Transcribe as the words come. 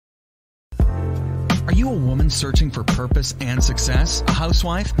you a woman searching for purpose and success? A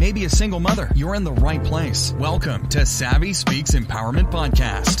housewife? Maybe a single mother? You're in the right place. Welcome to Savvy Speaks Empowerment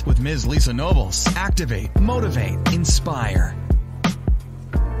Podcast with Ms. Lisa Nobles. Activate, motivate, inspire.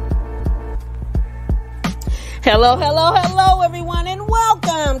 Hello, everyone, and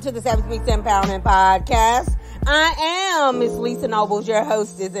welcome to the Savvy Speaks Empowerment Podcast. I am Ms. Lisa Nobles, your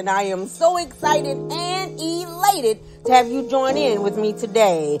hostess, and I am so excited and elated to have you join in with me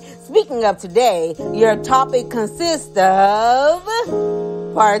today. Speaking of today, your topic consists of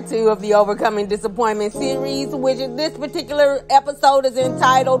part 2 of the Overcoming Disappointment series, which in this particular episode is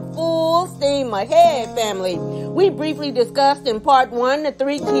entitled Full Steam Ahead, family. We briefly discussed in part 1 the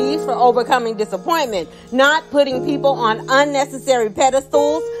 3 keys for overcoming disappointment: not putting people on unnecessary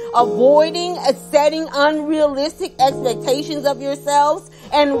pedestals, avoiding setting unrealistic expectations of yourselves,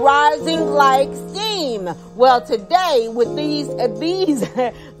 and rising like steam. Well, today with these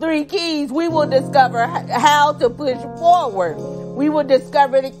 3 keys, we will discover how to push forward. We will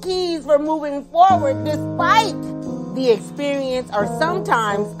discover the keys for moving forward despite the experience or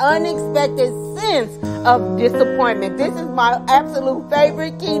sometimes unexpected sense of disappointment. This is my absolute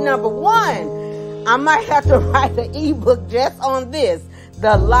favorite key, number 1. I might have to write an ebook just on this.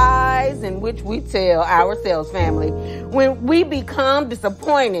 The lies in which we tell ourselves, family. When we become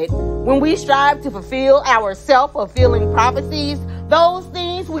disappointed, when we strive to fulfill our self-fulfilling prophecies, those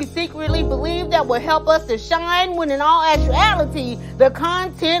things we secretly believe that will help us to shine, when in all actuality, the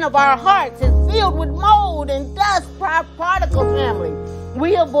content of our hearts is filled with mold and dust particles, family.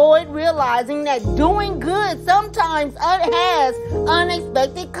 We avoid realizing that doing good sometimes has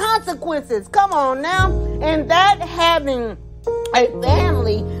unexpected consequences. Come on now. And that having a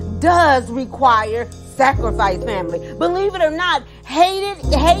family does require sacrifice, family. Believe it or not,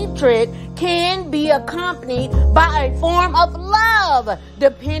 hatred can be accompanied by a form of love,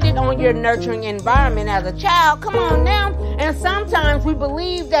 dependent on your nurturing environment as a child. Come on now. And sometimes we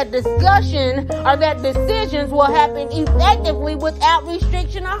believe that discussion or that decisions will happen effectively without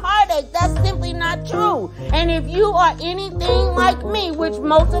restriction or heartache. That's simply not true. And if you are anything like me, which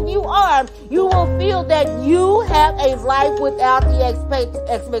most of you are, you will feel that you have a life without the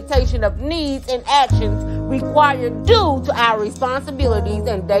expectation of needs and actions required due to our responsibilities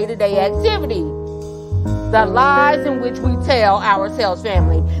and day-to-day activities. The lies in which we tell ourselves,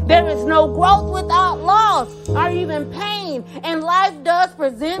 family. There is no growth without loss or even pain, and life does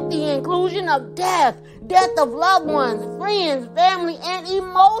present the inclusion of death of loved ones, friends, family, and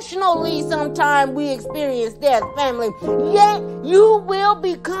emotionally sometimes we experience death, family. Yet you will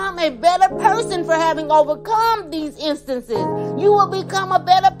become a better person for having overcome these instances. You will become a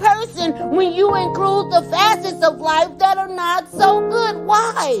better person when you include the facets of life that are not so good.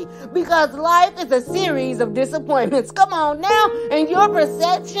 Why? Because life is a series of disappointments. Come on now. And your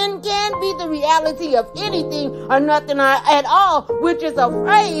perception can be the reality of anything or nothing at all, which is a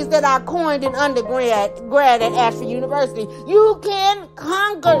phrase that I coined in undergrad at Ashford University. You can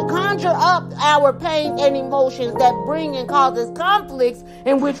conjure up our pains and emotions that bring and causes conflicts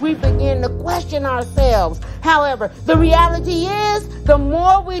in which we begin to question ourselves. However, the reality is, the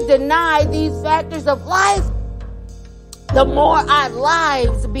more we deny these factors of life, the more our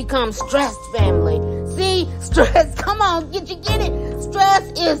lives become stressed, family. See, stress, come on, get it?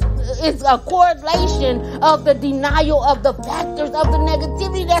 Stress is a correlation of the denial of the factors of the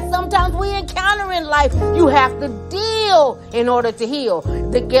negativity that sometimes we encounter in life. You have to deal in order to heal.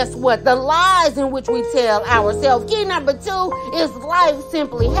 Guess what? The lies in which we tell ourselves. Key number 2 is life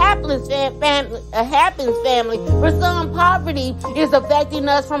simply happens, family. For some, poverty is affecting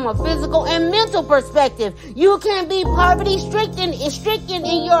us from a physical and mental perspective. You can be poverty-stricken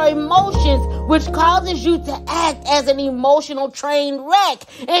in your emotions, which causes you to act as an emotional train wreck.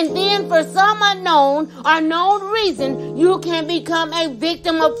 And then for some unknown or known reason, you can become a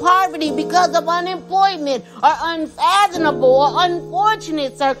victim of poverty because of unemployment or unfathomable or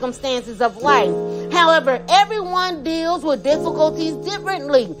unfortunate circumstances of life. However, everyone deals with difficulties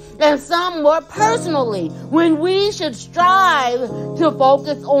differently, and some more personally. When we should strive to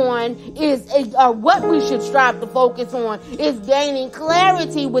focus on what we should strive to focus on is gaining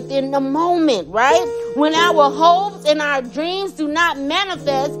clarity within the moment, right? When our hopes and our dreams do not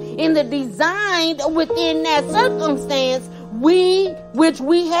manifest in the design within that circumstance, which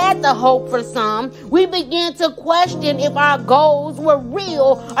we had the hope for some, we begin to question if our goals were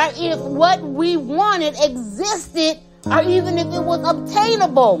real or if what we wanted existed or even if it was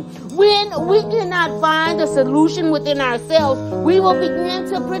obtainable. When we cannot find a solution within ourselves, we will begin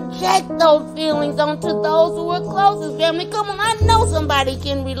to project those feelings onto those who are closest. Family, come on, I know somebody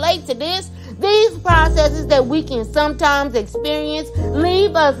can relate to this. These processes that we can sometimes experience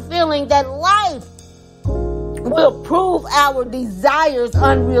leave us feeling that life will prove our desires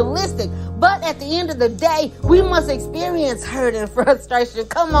unrealistic. But at the end of the day, we must experience hurt and frustration,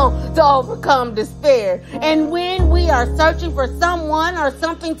 to overcome despair. And when we are searching for someone or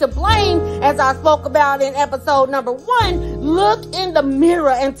something to blame, as I spoke about in episode number 1, look in the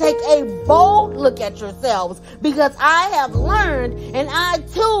mirror and take a bold look at yourselves. Because I have learned, and I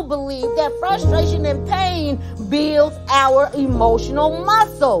too believe, that frustration and pain builds our emotional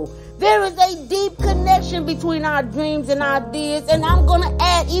muscle. There is a deep connection between our dreams and ideas, and I'm going to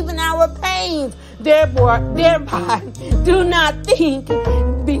add even our pains. Thereby, do not think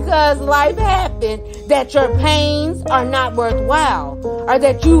because life happened that your pains are not worthwhile, or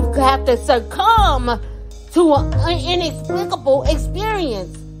that you have to succumb to an inexplicable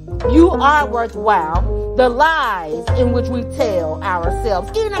experience. You are worthwhile. The lies in which we tell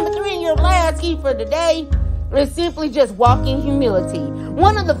ourselves. Key number 3, and your last key for today, is simply just walk in humility.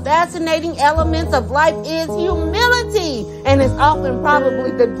 One of the fascinating elements of life is humility, and it's often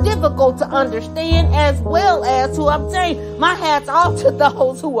probably the difficult to understand as well as to obtain. My hat's off to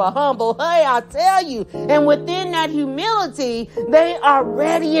those who are humble. Hey, I tell you. And within that humility, they are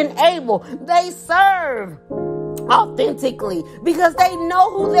ready and able. They serve authentically because they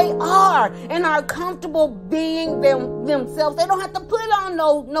know who they are and are comfortable being themselves. They don't have to put on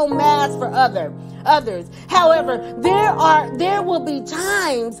no mask for others. However, there will be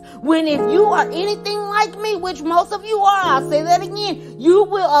times when, if you are anything like me, which most of you are, I'll say that again, you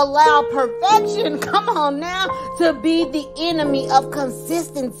will allow perfection, come on now, to be the enemy of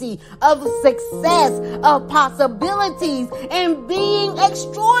consistency, of success, of possibilities, and being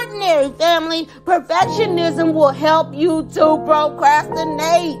extraordinary, family. Perfectionism will help you to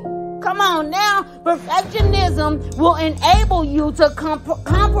procrastinate. Come on now. Perfectionism will enable you to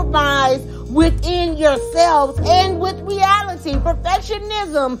compromise within yourselves and with reality.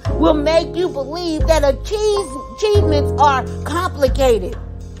 Perfectionism will make you believe that achievements are complicated.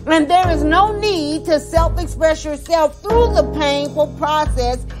 And there is no need to self-express yourself through the painful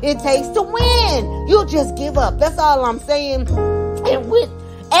process it takes to win. You'll just give up. That's all I'm saying. And with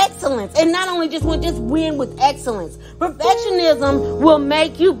excellence, and not only just win with excellence. Perfectionism will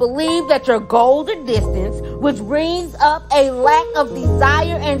make you believe that your goals are distant, which brings up a lack of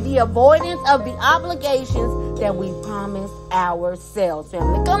desire and the avoidance of the obligations that we promised ourselves,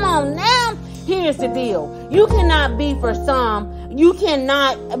 family. Come on now. Here's the deal. You cannot be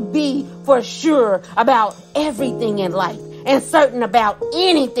for sure about everything in life and certain about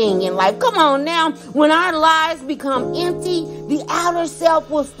anything in life. Come on now. When our lives become empty, the outer self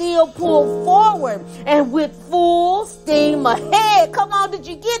will still pull forward and with full steam ahead. Come on, did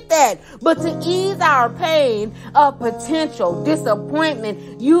you get that? But to ease our pain of potential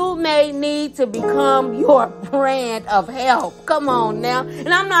disappointment, you may need to become your brand of help. Come on now. And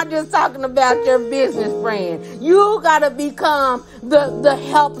I'm not just talking about your business brand. You gotta become the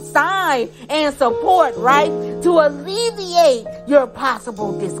help sign and support, right? To alleviate your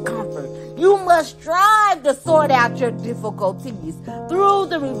possible discomfort. You must strive to sort out your difficulties through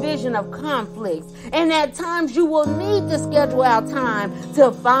the revision of conflicts. And at times you will need to schedule out time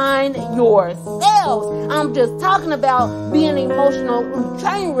to find yourselves. I'm just talking about being an emotional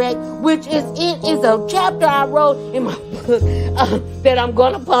train wreck, which is a chapter I wrote in my book that I'm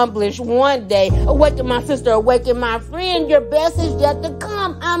going to publish one day. Awaken my sister, awaken my friend. Your best is yet to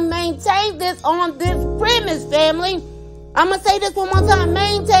come. I maintain this on this premise, family. I'm going to say this one more time.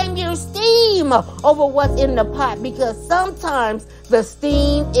 Maintain your steam over what's in the pot, because sometimes the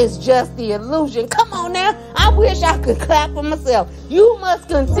steam is just the illusion. Come on now. I wish I could clap for myself. You must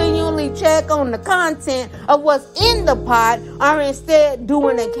continually check on the content of what's in the pot, or instead do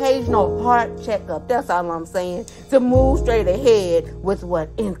an occasional heart checkup. That's all I'm saying. To move straight ahead with what?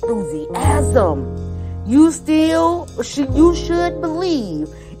 Enthusiasm. You should believe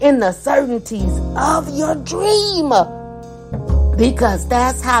in the certainties of your dream. Because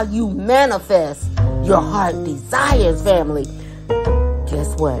that's how you manifest your heart desires, family.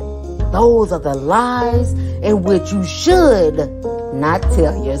 Guess what? Those are the lies in which you should not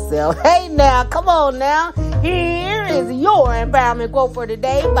tell yourself. Hey now, come on now. Here is your empowerment quote for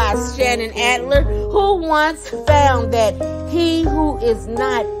today by Shannon Adler, who once found that he who is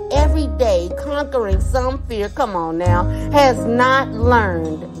not every day conquering some fear, come on now, has not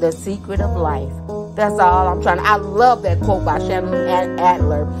learned the secret of life. That's all I'm trying to. I love that quote by Shannon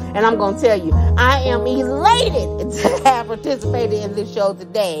Adler. And I'm going to tell you, I am elated to have participated in this show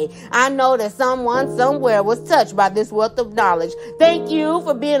today. I know that someone somewhere was touched by this wealth of knowledge. Thank you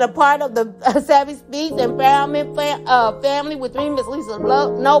for being a part of the Savvy Speaks Empowerment family with me, Miss Lisa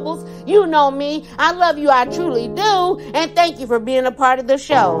Nobles. You know me. I love you. I truly do. And thank you for being a part of the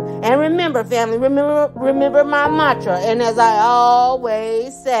show. And remember, family, remember my mantra. And as I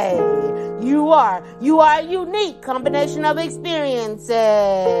always say, you are a unique combination of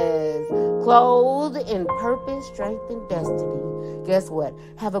experiences, clothed in purpose, strength, and destiny. Guess what?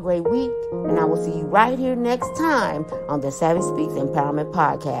 Have a great week, and I will see you right here next time on the Savvy Speaks Empowerment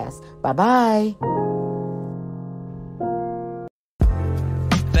Podcast. Bye-bye.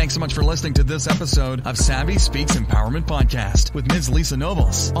 Thanks so much for listening to this episode of Savvy Speaks Empowerment Podcast with Ms. Lisa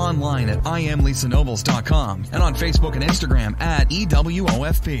Nobles. Online at IamLisaNobles.com and on Facebook and Instagram at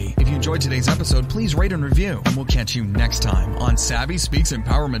EWOFP. If you enjoyed today's episode, please rate and review, and we'll catch you next time on Savvy Speaks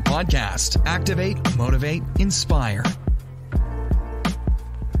Empowerment Podcast. Activate, motivate, inspire.